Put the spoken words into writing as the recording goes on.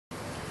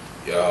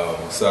Yo,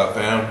 what's up,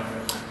 fam?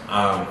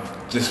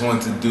 Just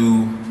wanted to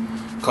do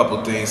a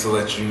couple things to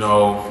let you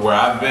know where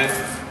I've been.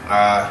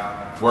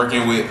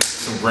 Working with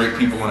some great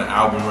people on an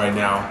album right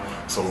now,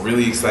 so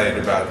really excited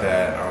about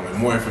that. And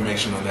more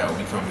information on that will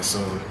be coming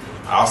soon.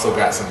 I also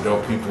got some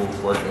dope people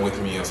working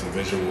with me on some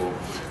visual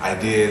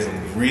ideas.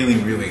 I'm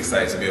really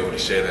excited to be able to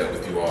share that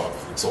with you all.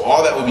 So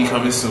all that will be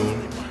coming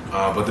soon.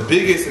 But the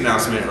biggest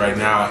announcement right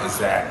now is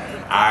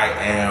that I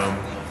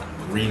am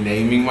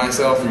renaming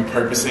myself,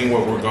 repurposing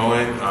where we're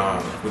going.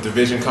 With the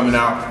vision coming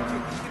out,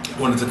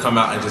 wanted to come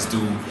out and just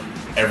do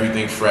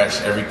everything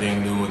fresh,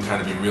 everything new, and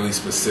kind of be really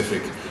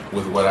specific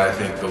with what I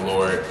think the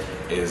Lord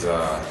is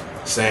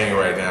saying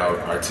right now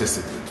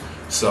artistically.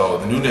 So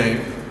the new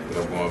name that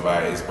I'm going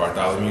by is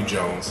Bartholomew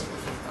Jones.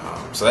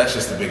 So that's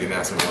just a big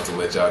announcement. I want to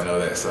let y'all know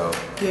that. So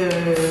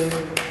yay!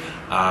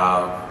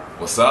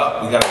 What's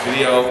up? We got a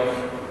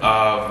video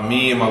of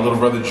me and my little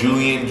brother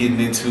Julian getting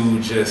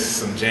into just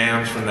some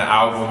jams from the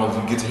album.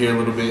 You'll get to hear a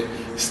little bit,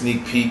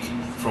 sneak peek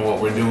from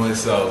what we're doing,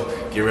 so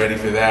get ready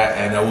for that.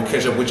 And we'll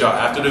catch up with y'all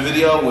after the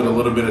video with a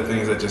little bit of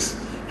things that just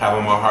have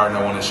on my heart and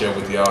I want to share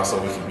with y'all, so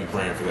we can be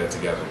praying for that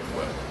together.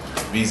 But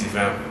be easy,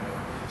 fam.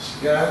 She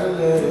gotta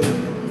let it,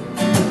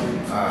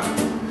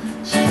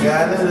 she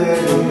gotta let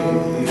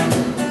it,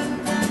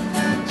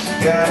 she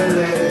gotta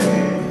let it,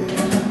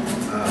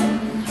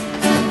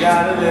 she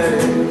gotta let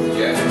it,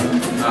 yeah.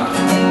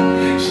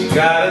 She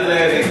gotta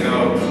let it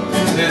go.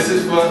 This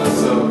is for the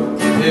soul.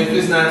 If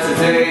it's not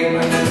today,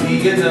 might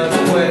be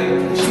another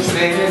way. She's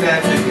standing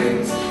at the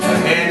gates. Her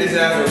hand is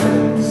out of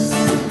waist.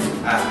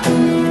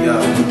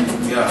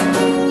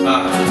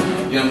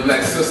 Young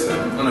black sister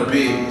on a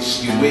bed.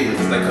 She wears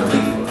like a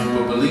leader,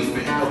 but belief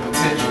in her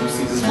potential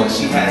sees what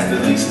she has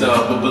the least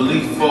of. But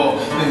belief for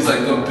things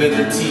like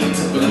ability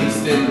to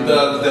believe in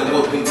thugs that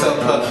will be tell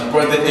her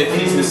brother if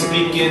he's been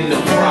speaking the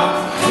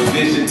prop. The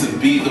vision to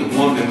be the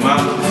woman,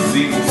 mama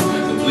diseases,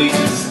 the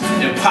bleachers,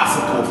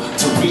 impossible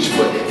to reach,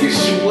 but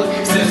Yeshua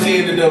steps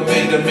in and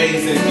made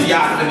amazing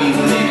theophany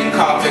when they didn't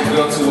call that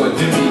girl to a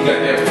duty.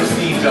 Got that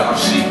prestige off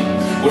she,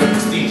 what a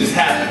prestigious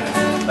happened.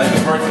 Like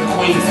the birth of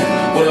queens,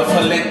 what if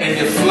her let and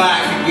you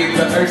fly, you get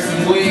the earth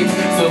some wings,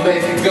 so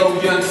let it go,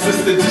 young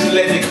sister, just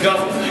let it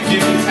go. Give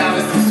your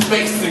talent some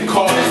space and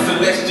call it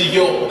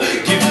celestial.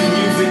 Give you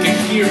music and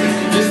hearing,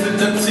 listen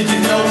up to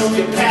your nose,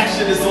 your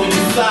passion is on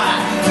your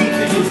side. We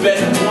think you're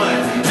better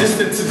one,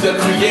 listen to the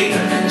creator.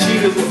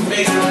 Cheetahs was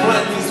made to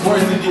run, these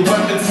words in your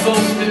weapon, so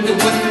spit the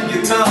west of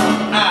your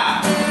tongue.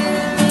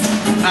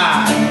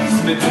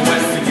 Spit the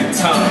west of your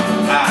tongue.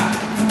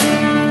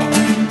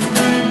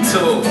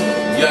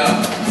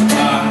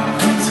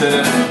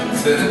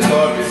 To the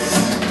chorus.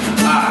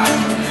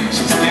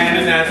 She's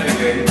standing at the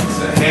gates.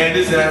 Her hand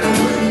is at her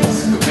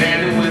waist,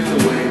 commanding with the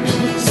waves.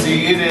 She's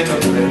seeing in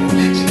her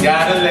face. She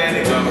gotta let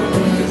it go,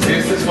 cause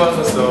this is for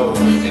her soul.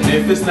 And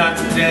if it's not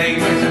today,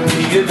 might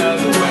be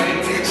another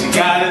way. She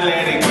gotta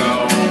let it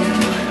go.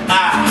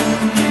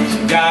 She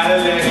gotta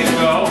let it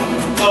go.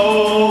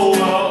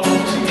 Oh,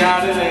 she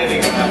gotta let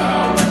it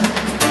go.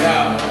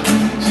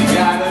 She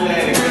gotta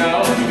let it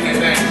go.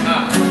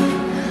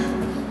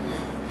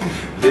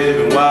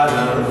 Living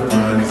water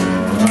runs in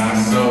my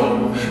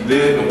soul.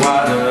 Living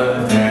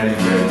water, daddy,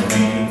 let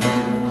me.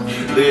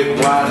 Living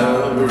water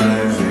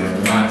runs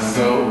in my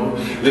soul.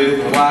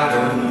 Living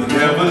water, you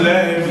never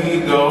let me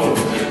go.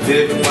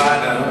 Living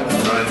water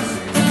runs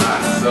in my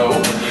soul.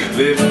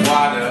 Living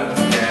water,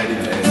 daddy,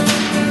 let me.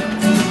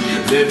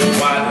 Living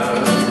water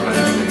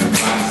runs in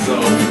my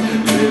soul.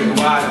 Living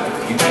water,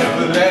 you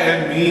never let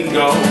me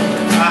go.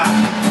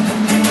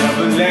 You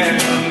never let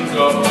me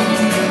go.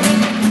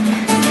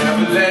 You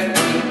never let me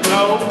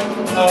go.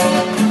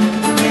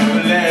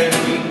 Never let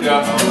me go.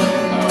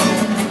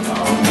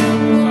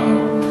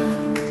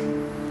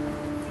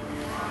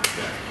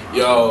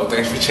 Yo,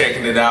 thanks for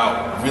checking it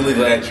out. Really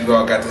glad you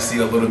all got to see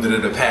a little bit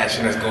of the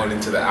passion that's going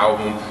into the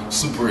album.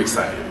 Super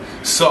excited.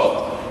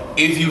 So,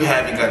 if you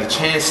haven't got a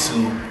chance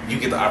to, you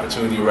get the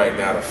opportunity right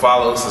now to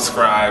follow,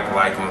 subscribe,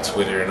 like on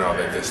Twitter and all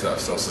that good stuff.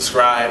 So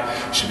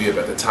subscribe, should be up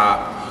at the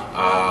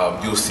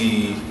top. You'll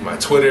see my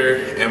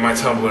Twitter and my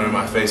Tumblr and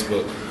my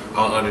Facebook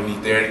all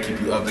underneath there to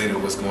keep you updated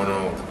with what's going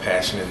on with the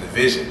passion and the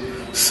vision.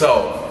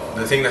 So,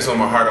 the thing that's on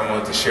my heart I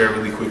wanted to share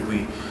really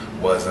quickly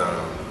was,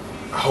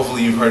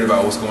 hopefully you've heard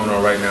about what's going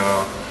on right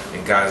now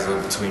in Gaza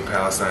between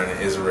Palestine and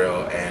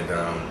Israel, and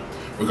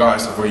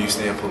regardless of where you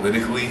stand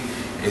politically,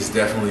 it's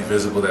definitely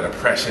visible that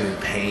oppression and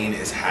pain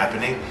is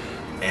happening,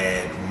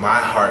 and my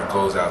heart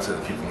goes out to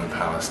the people in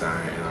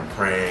Palestine, and I'm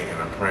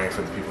praying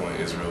for the people in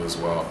Israel as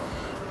well,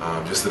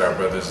 just that our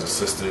brothers and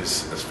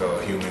sisters as fellow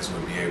humans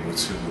would be able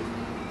to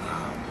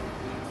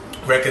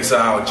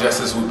reconcile,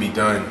 justice would be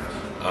done,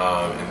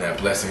 and that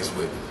blessings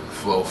would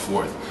flow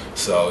forth.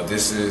 So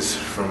this is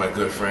from my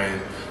good friend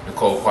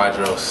Nicole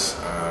Quadros,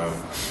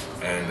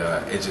 and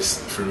it just,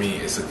 for me,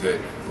 it's a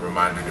good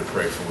reminder to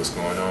pray for what's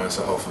going on,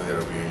 so hopefully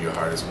that'll be in your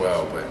heart as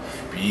well. But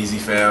be easy,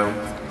 fam.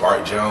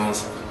 Bart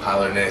Jones,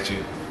 hollering at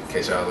you.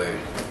 Catch y'all later.